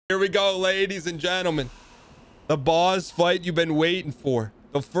Here we go, ladies and gentlemen. The boss fight you've been waiting for.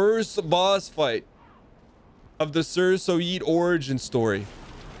 The first boss fight of the Sir Soyit origin story.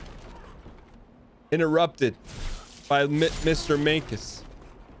 Interrupted by Mr. Minkus.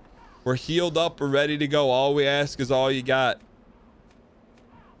 We're healed up. We're ready to go. All we ask is all you got.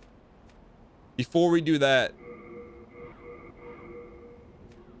 Before we do that,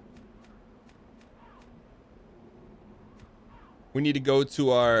 we need to go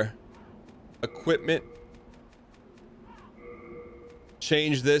to our equipment.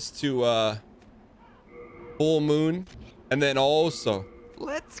 Change this to full moon. And then also,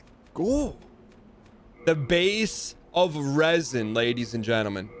 let's go. The base of resin, ladies and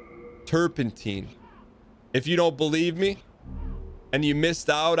gentlemen. Turpentine. If you don't believe me and you missed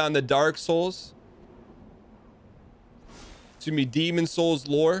out on the Dark Souls, excuse me, Demon Souls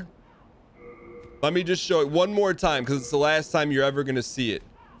lore, let me just show it one more time because it's the last time you're ever going to see it.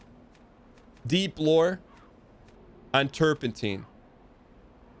 Deep lore on turpentine.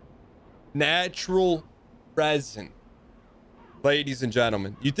 Natural resin. Ladies and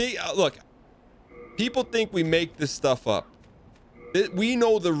gentlemen, you think, look, people think we make this stuff up. We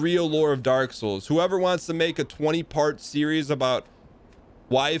know the real lore of Dark Souls. Whoever wants to make a 20-part series about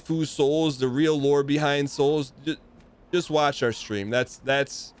waifu souls, the real lore behind souls, just watch our stream.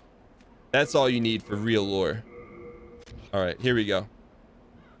 That's all you need for real lore. All right, here we go.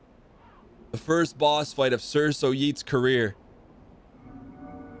 The first boss fight of Sir Soyit's career.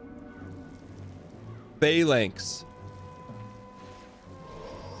 PHALANX.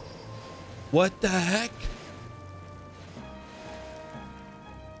 What the heck?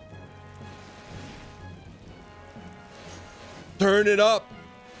 Turn it up.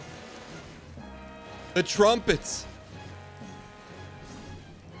 The trumpets.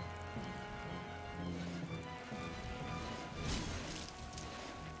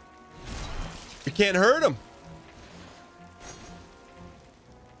 We can't hurt him.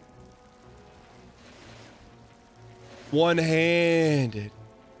 One-handed.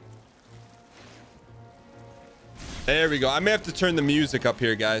 There we go. I may have to turn the music up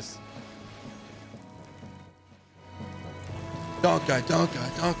here, guys. Donka, donka,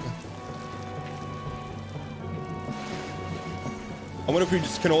 donka. I wonder if we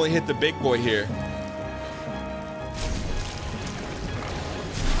just can only hit the big boy here.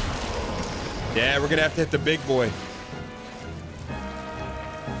 Yeah, we're gonna have to hit the big boy.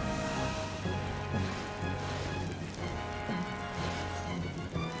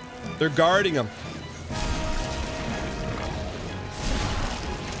 They're guarding him.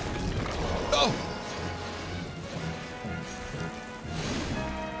 Oh!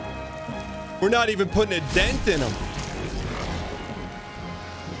 We're not even putting a dent in him.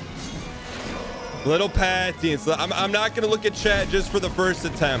 Little Patties. I'm not gonna look at chat just for the first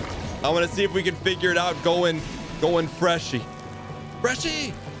attempt. I want to see if we can figure it out going freshy.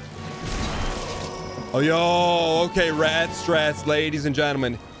 Freshy! Oh, yo. Okay, rat strats, ladies and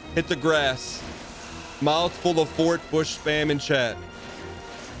gentlemen. Hit the grass. Mouthful of Fort Bush spam in chat.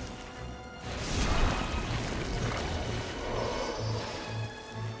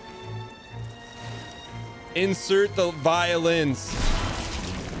 Insert the violins.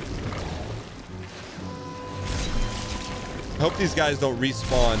 I hope these guys don't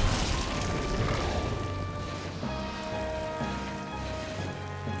respawn.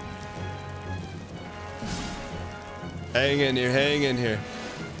 Hang in here, hang in here.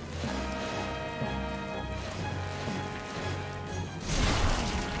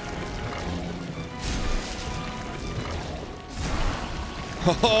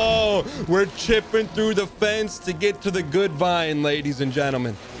 Oh, we're chipping through the fence to get to the good vine, ladies and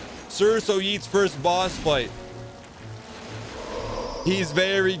gentlemen. Sir Soyit's first boss fight. He's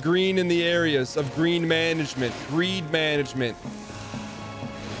very green in the areas of green management, greed management.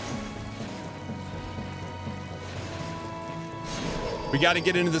 We got to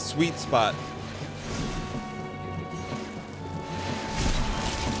get into the sweet spot.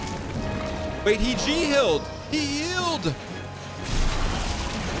 Wait, he G-healed. He healed.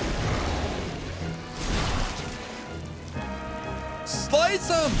 Slice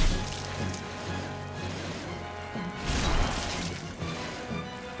him.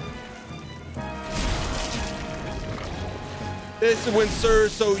 This is when Sir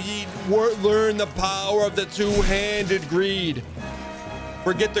Soyit learned the power of the two-handed greed.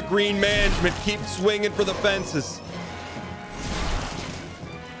 Forget the green management. Keep swinging for the fences.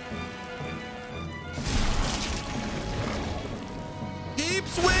 Keep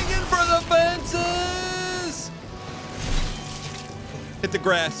swinging for the fences. Hit the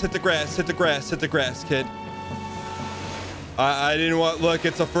grass, hit the grass, hit the grass, hit the grass, kid. I didn't want, look,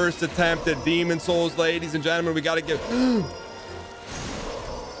 it's a first attempt at Demon Souls, ladies and gentlemen. We got to get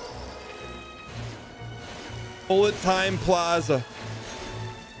Bullet Time Plaza.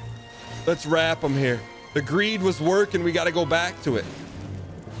 Let's wrap them here. The greed was working. We got to go back to it.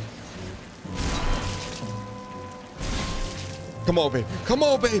 Come on, baby. Come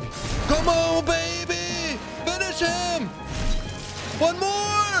on, baby. Come on, baby. Finish him. One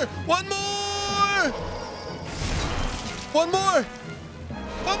more. One more. One more.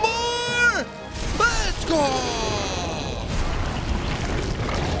 One more. Let's go.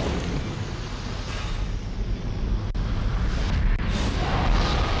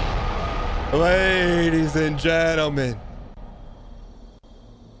 Ladies and gentlemen,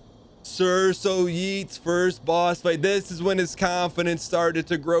 Sir So Yeet's first boss fight. This is when his confidence started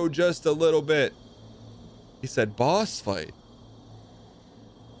to grow just a little bit. He said, boss fight?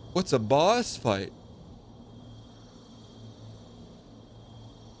 What's a boss fight?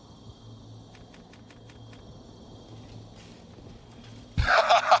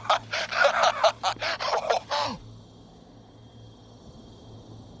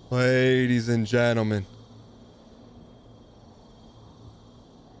 Ladies and gentlemen,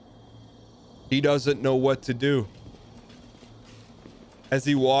 he doesn't know what to do as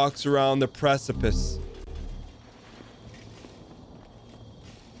he walks around the precipice.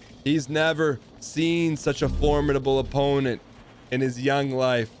 He's never seen such a formidable opponent in his young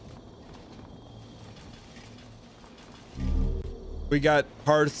life. We got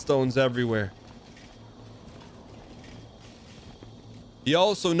hearthstones everywhere. He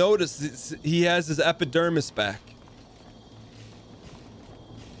also noticed he has his epidermis back.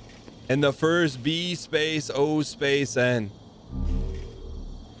 And the first B space O space N.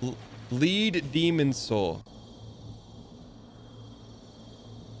 Lead Demon Soul.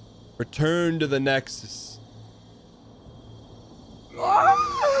 Return to the Nexus.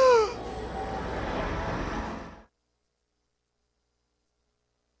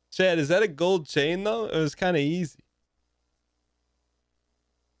 Chad, is that a gold chain though? It was kind of easy.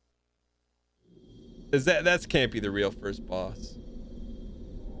 Is that can't be the real first boss.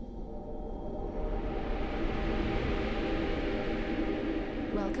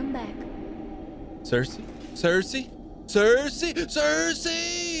 Welcome back. Cersei? Cersei? Cersei?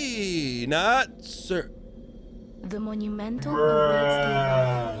 Cersei! Not Sir. The monumental awaits the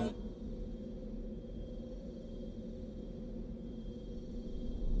above.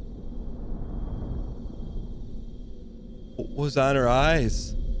 What was on her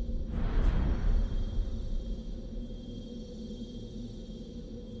eyes?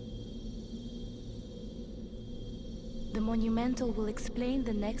 The monumental will explain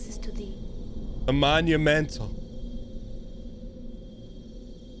the nexus to thee. A monumental.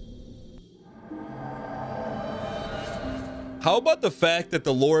 How about the fact that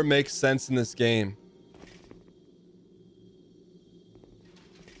the lore makes sense in this game?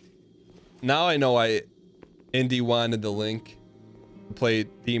 Now I know why Indy wanted the link to play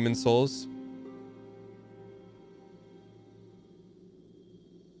Demon Souls.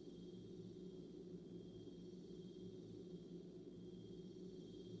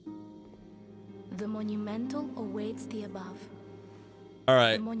 The monumental awaits the above. All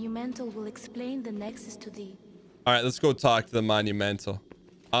right. The monumental will explain the nexus to thee. All right, let's go talk to the monumental.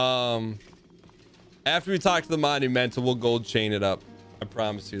 After we talk to the monumental, we'll gold chain it up. I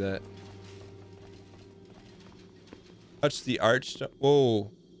promise you that. Touch the arch.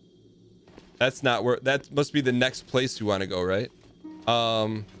 Whoa. That's not where, that must be the next place we want to go, right?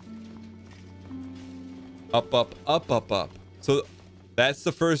 Up, up, up, up, up. So that's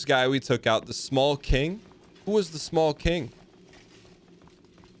the first guy we took out, the small king. Who was the small king?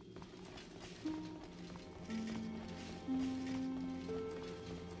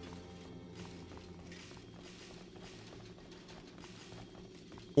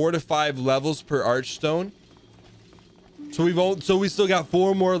 Four to 5 levels per archstone. So we still got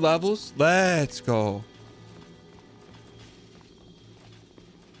 4 more levels. Let's go.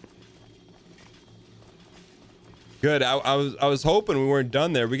 Good. I was hoping we weren't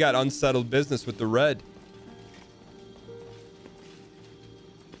done there. We got unsettled business with the red.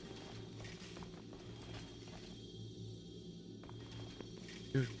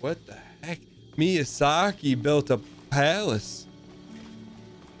 Dude, what the heck? Miyazaki built a palace.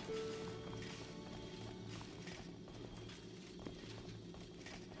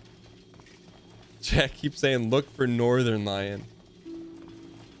 Jack keeps saying, look for Northern Lion.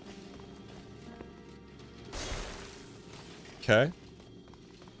 Okay.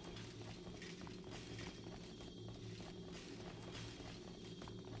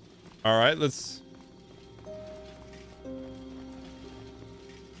 All right, let's...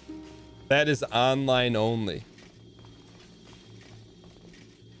 That is online only.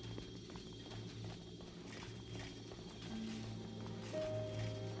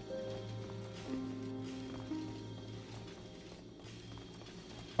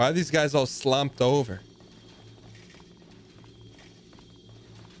 Why are these guys all slumped over?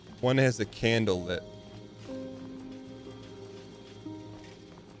 One has a candle lit.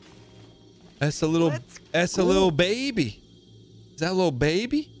 That's a little baby. Is that a little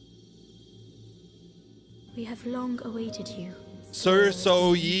baby? We have long awaited you. Sir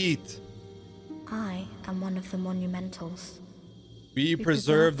So Yeet. I am one of the monumentals. We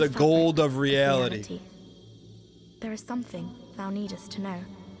preserve the gold of reality. There is something thou needest to know.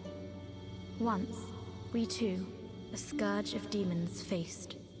 Once, we too, a scourge of demons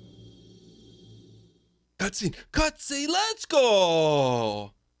faced. Cutscene, cutscene, let's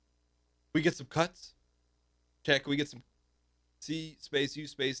go. We get some cuts. Chat, can we get some C space U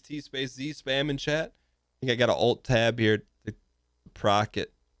space T space Z spam in chat? I think I got an alt tab here to proc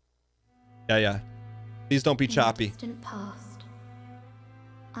it. Yeah. Please don't be choppy. In the distant past,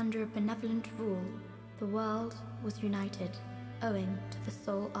 under a benevolent rule, the world was united owing to the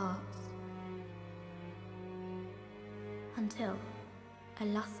soul arts. Until a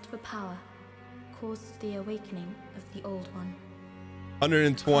lust for power caused the awakening of the Old One.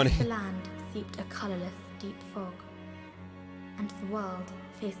 120. Across the land seeped a colorless, deep fog, and the world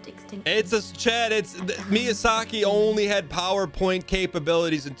faced extinction. It's a chat. Miyazaki only had PowerPoint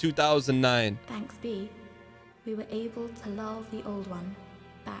capabilities in 2009. Thanks be, we were able to lull the Old One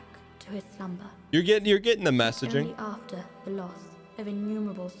back to his slumber. You're getting the messaging. Only after the loss of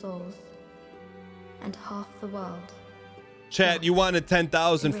innumerable souls and half the world. Chat, you wanted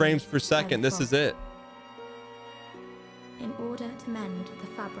 10,000 frames per second. This is it. In order to mend the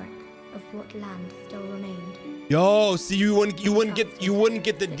fabric of what land still remained. Yo, see, you wouldn't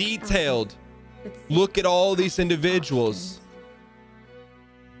get the detailed. Look at all these individuals.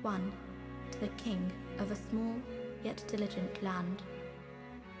 One to the king of a small yet diligent land.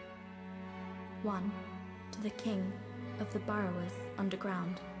 One to the king of the burrowers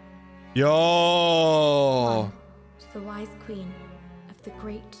underground. Yo. One to the wise queen of the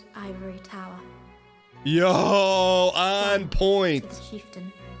great ivory tower. Yo, on point. To the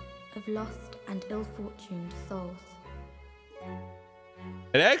chieftain of lost and ill-fortuned souls.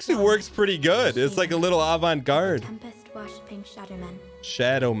 It actually works pretty good. It's like a little avant-garde. Tempest-worshipping shadowmen.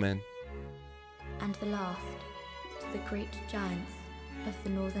 Shadowmen. And the last to the great giants of the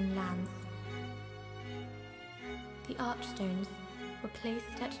northern lands. The archstones were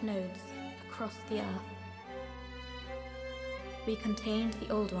placed at nodes across the earth. We contained the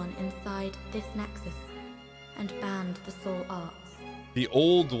Old One inside this nexus and banned the soul arts. The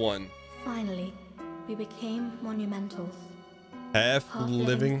Old One. Finally, we became monumentals. Half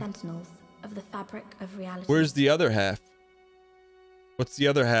living sentinels of the fabric of reality. Where's the other half? What's the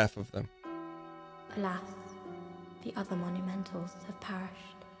other half of them? Alas, the other monumentals have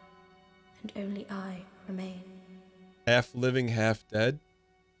perished, and only I remain. Half living, half dead?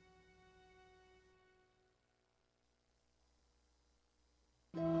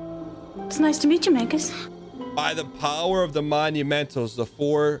 It's nice to meet you, Magus. By the power of the monumentals, the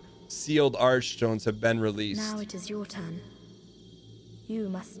 4 sealed archstones have been released. Now it is your turn. You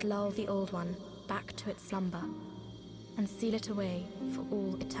must lull the Old One back to its slumber and seal it away for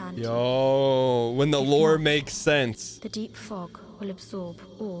all eternity. Yo, when the lore makes sense. The deep fog will absorb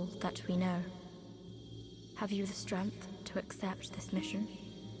all that we know. Have you the strength to accept this mission?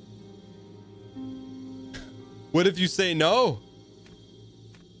 What if you say no?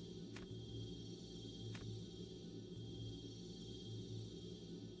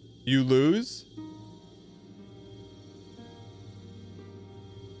 You lose?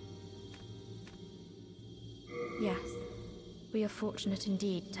 Yes. We are fortunate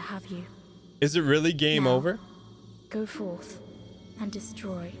indeed to have you. Is it really game Now, over? Go forth and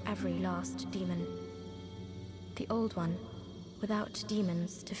destroy every last demon. The Old One, without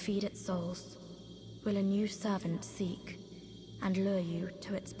demons to feed its souls, will a new servant seek and lure you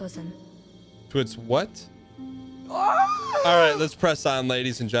to its bosom. To its what? All right, let's press on,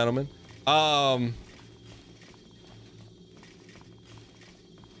 ladies and gentlemen.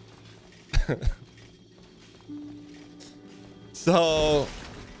 So,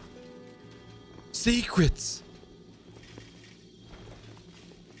 secrets.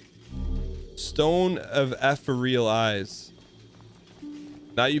 Stone of ethereal eyes.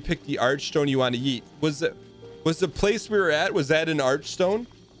 Now you pick the archstone you want to eat. Was the place we were at, was that an archstone?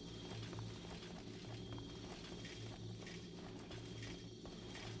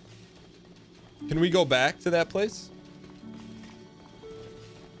 Can we go back to that place?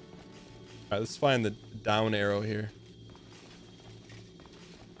 All right, let's find the down arrow here.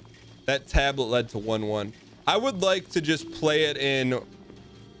 That tablet led to 1-1. I would like to just play it in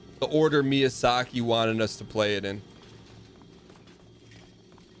the order Miyazaki wanted us to play it in.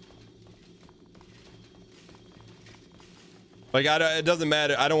 Like, it doesn't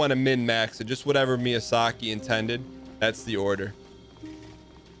matter. I don't want to min-max it. Just whatever Miyazaki intended. That's the order.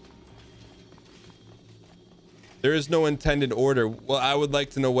 There is no intended order. Well, I would like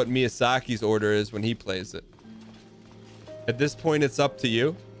to know what Miyazaki's order is when he plays it. At this point, it's up to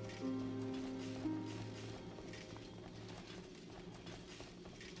you.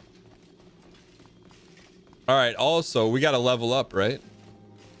 All right. Also, we got to level up, right?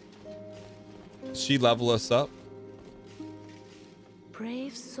 Does she level us up?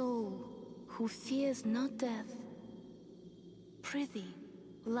 Brave soul who fears not death. Prithee,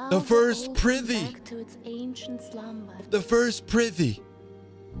 lull The first old prithee. back to its ancient slumber. The first prithee.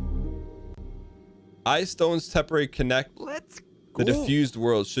 Eye stones temporarily connect the diffused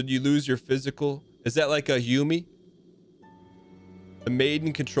world. Should you lose your physical? Is that like a Yumi? The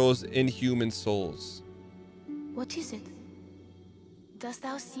maiden controls inhuman souls. What is it? Dost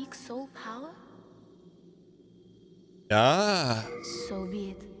thou seek soul power? Ah, So be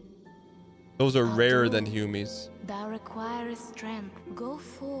it. those are After rarer all, than Humies. Thou requirest strength. Go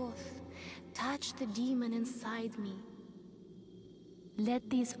forth. Touch the demon inside me. Let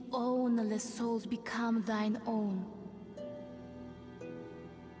these ownerless souls become thine own.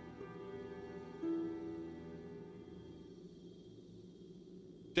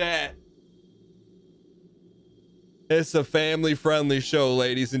 Chat. It's a family-friendly show,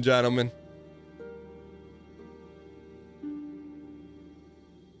 ladies and gentlemen.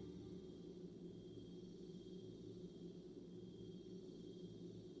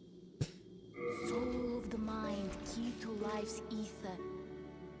 Soul of the mind, key to life's ether.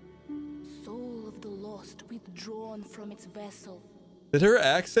 Soul of the lost, withdrawn from its vessel. Did her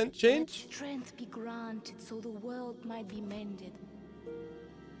accent Let change? strength be granted so the world might be mended.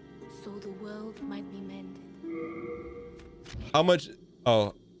 So the world might be mended. How much?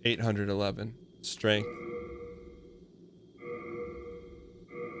 Oh, 811 strength.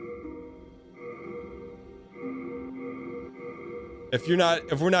 If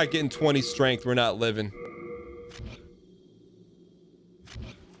we're not getting 20 strength, we're not living.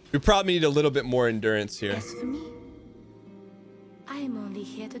 We probably need a little bit more endurance here. As for me, I am only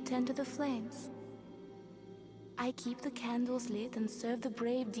here to tend to the flames. I keep the candles lit and serve the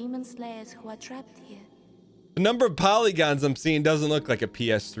brave demon slayers who are trapped here. The number of polygons I'm seeing doesn't look like a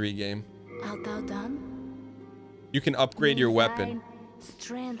PS3 game. Art thou done? You can upgrade your May weapon. thine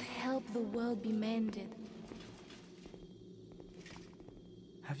strength help the world be mended.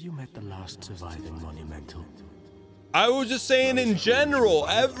 Have you met the last surviving monumental? I was just saying in general,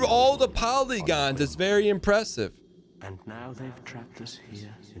 all the polygons is very impressive. And now they've trapped us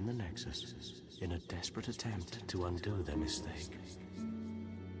here in the Nexus, in a desperate attempt to undo their mistake.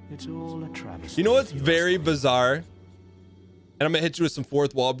 It's all a travesty. You know what's very bizarre? And I'm gonna hit you with some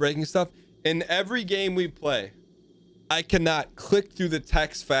fourth wall breaking stuff. In every game we play, I cannot click through the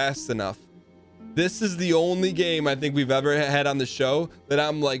text fast enough. This is the only game I think we've ever had on the show that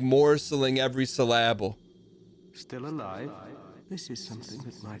I'm like morseling every syllable. Still alive? This is something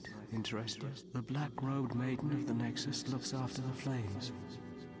that might interest you. The black-robed maiden of the Nexus looks after the flames.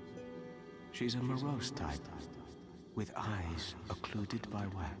 She's a morose type, with eyes occluded by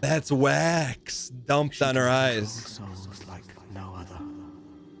wax. That's wax dumped on her eyes. Souls like no other.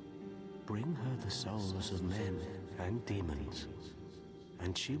 Bring her the souls of men and demons,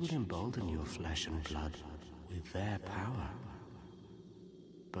 and she will embolden your flesh and blood with their power.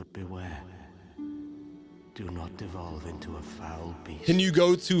 But beware. Do not devolve into a foul beast. Can you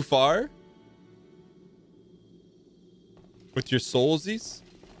go too far? With your soulsies?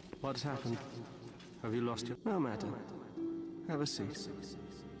 What's happened? Have you lost your... No matter. Have a seat.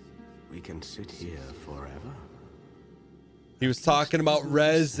 We can sit here forever. He was talking about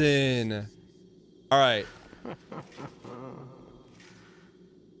resin. All right.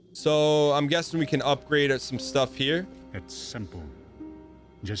 So I'm guessing we can upgrade some stuff here. It's simple.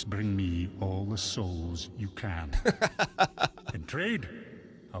 Just bring me all the souls you can. In trade,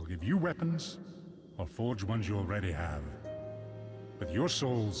 I'll give you weapons or forge ones you already have. With your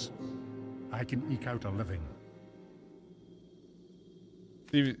souls, I can eke out a living.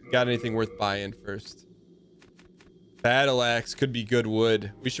 See if you got anything worth buying first. PHALANX could be good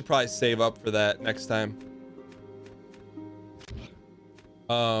wood. We should probably save up for that next time.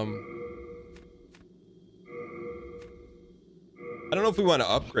 I don't know if we want to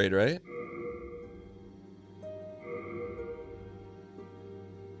upgrade, right?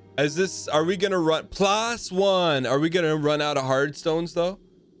 Is this, are we gonna run +1? Are we gonna run out of hard stones though?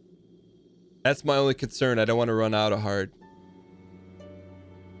 That's my only concern. I don't want to run out of hard.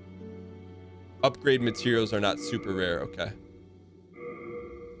 Upgrade materials are not super rare. Okay.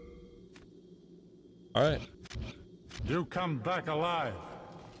 All right. You come back alive.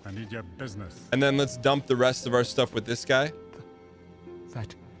 I need your business. And then let's dump the rest of our stuff with this guy.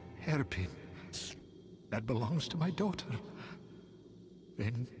 That hairpin, that belongs to my daughter.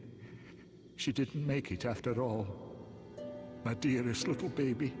 Then she didn't make it after all. My dearest little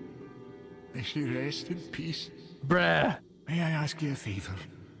baby. May she rest in peace. Bruh. May I ask you a favor?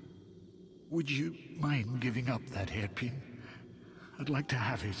 Would you mind giving up that hairpin? I'd like to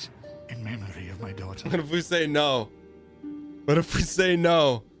have it in memory of my daughter. What if we say no? What if we say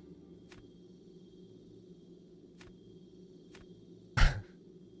no?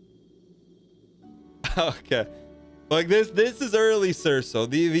 Okay. Like this is early Cerso.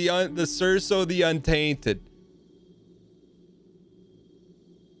 The Cerso the Untainted.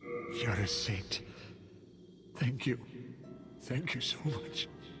 You're a saint. Thank you. Thank you so much.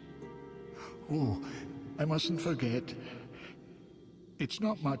 Oh, I mustn't forget. It's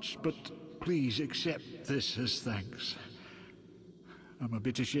not much, but please accept this as thanks. I'm a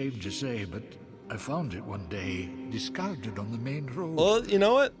bit ashamed to say, but I found it one day, discarded on the main road. Well, you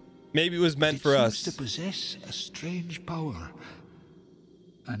know what? Maybe it was meant for us. It seems to possess a strange power.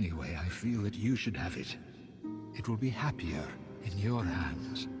 Anyway, I feel that you should have it. It will be happier in your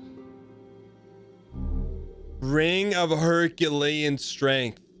hands. Ring of Herculean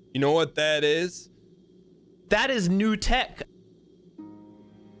Strength. You know what that is? That is new tech.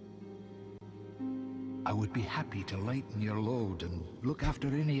 I would be happy to lighten your load and look after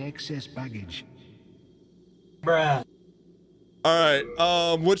any excess baggage. Bruh. All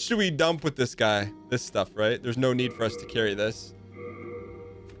right. What should we dump with this guy? This stuff, right? There's no need for us to carry this.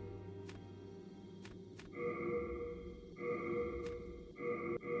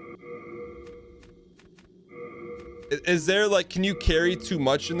 Is there like, can you carry too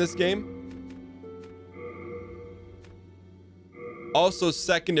much in this game? Also,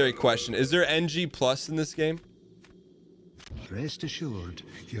 secondary question, is there NG plus in this game? Rest assured,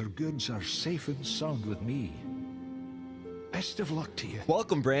 your goods are safe and sound with me. Best of luck to you.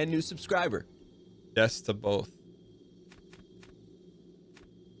 Welcome, brand new subscriber. Yes to both.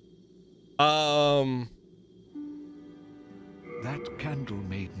 That candle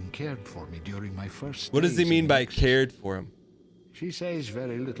maiden cared for me during my first What does he days mean in by Nexus. cared for him? She says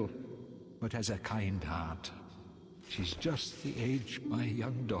very little, but has a kind heart. She's just the age my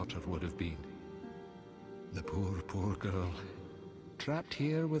young daughter would have been. The poor, poor girl. Trapped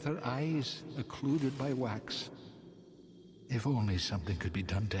here with her eyes occluded by wax. If only something could be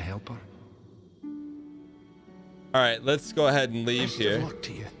done to help her. All right, let's go ahead and leave Best here. of luck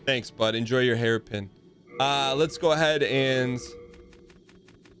to you. Thanks, bud. Enjoy your hairpin. Let's go ahead and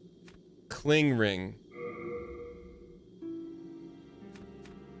cling ring.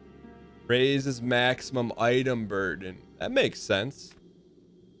 Raises maximum item burden. That makes sense.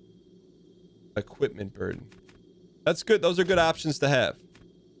 Equipment burden. That's good. Those are good options to have.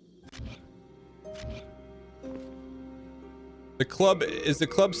 The club, is the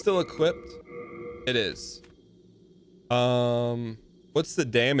club still equipped? It is. What's the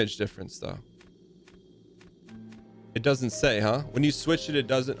damage difference though? It doesn't say, huh? When you switch it, it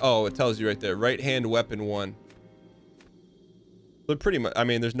doesn't. Oh, it tells you right there. Right hand weapon 1. So pretty much, I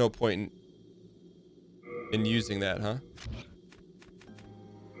mean, there's no point in using that, huh?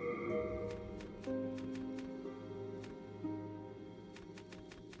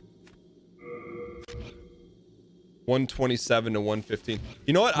 $127 to $115.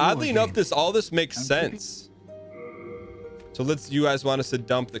 You know what? Oddly enough, all this makes sense. So you guys want us to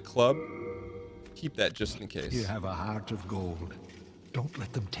dump the club? Keep that just in case. You have a heart of gold. Don't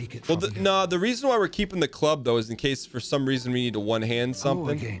let them take it Well, from you. no, the reason why we're keeping the club though is in case for some reason we need to one-hand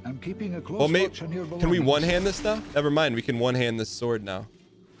something. Again. I'm keeping a close Well, watch on your can we belongings. one-hand this now? Never mind, we can one-hand this sword now.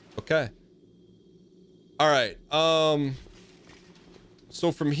 Okay. All right.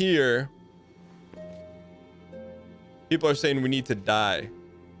 So from here, people are saying we need to die.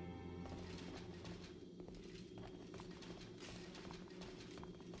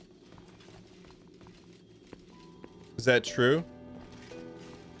 Is that true?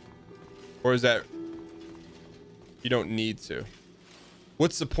 Or is that you don't need to?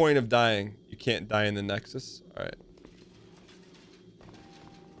 What's the point of dying? You can't die in the Nexus? All right.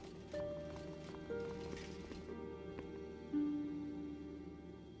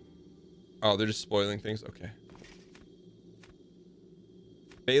 Oh, they're just spoiling things? Okay.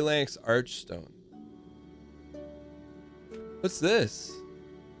 PHALANX Archstone. What's this?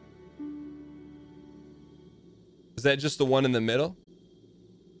 Is that just the one in the middle?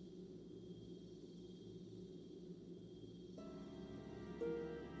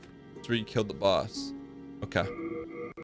 That's where you killed the boss. Okay.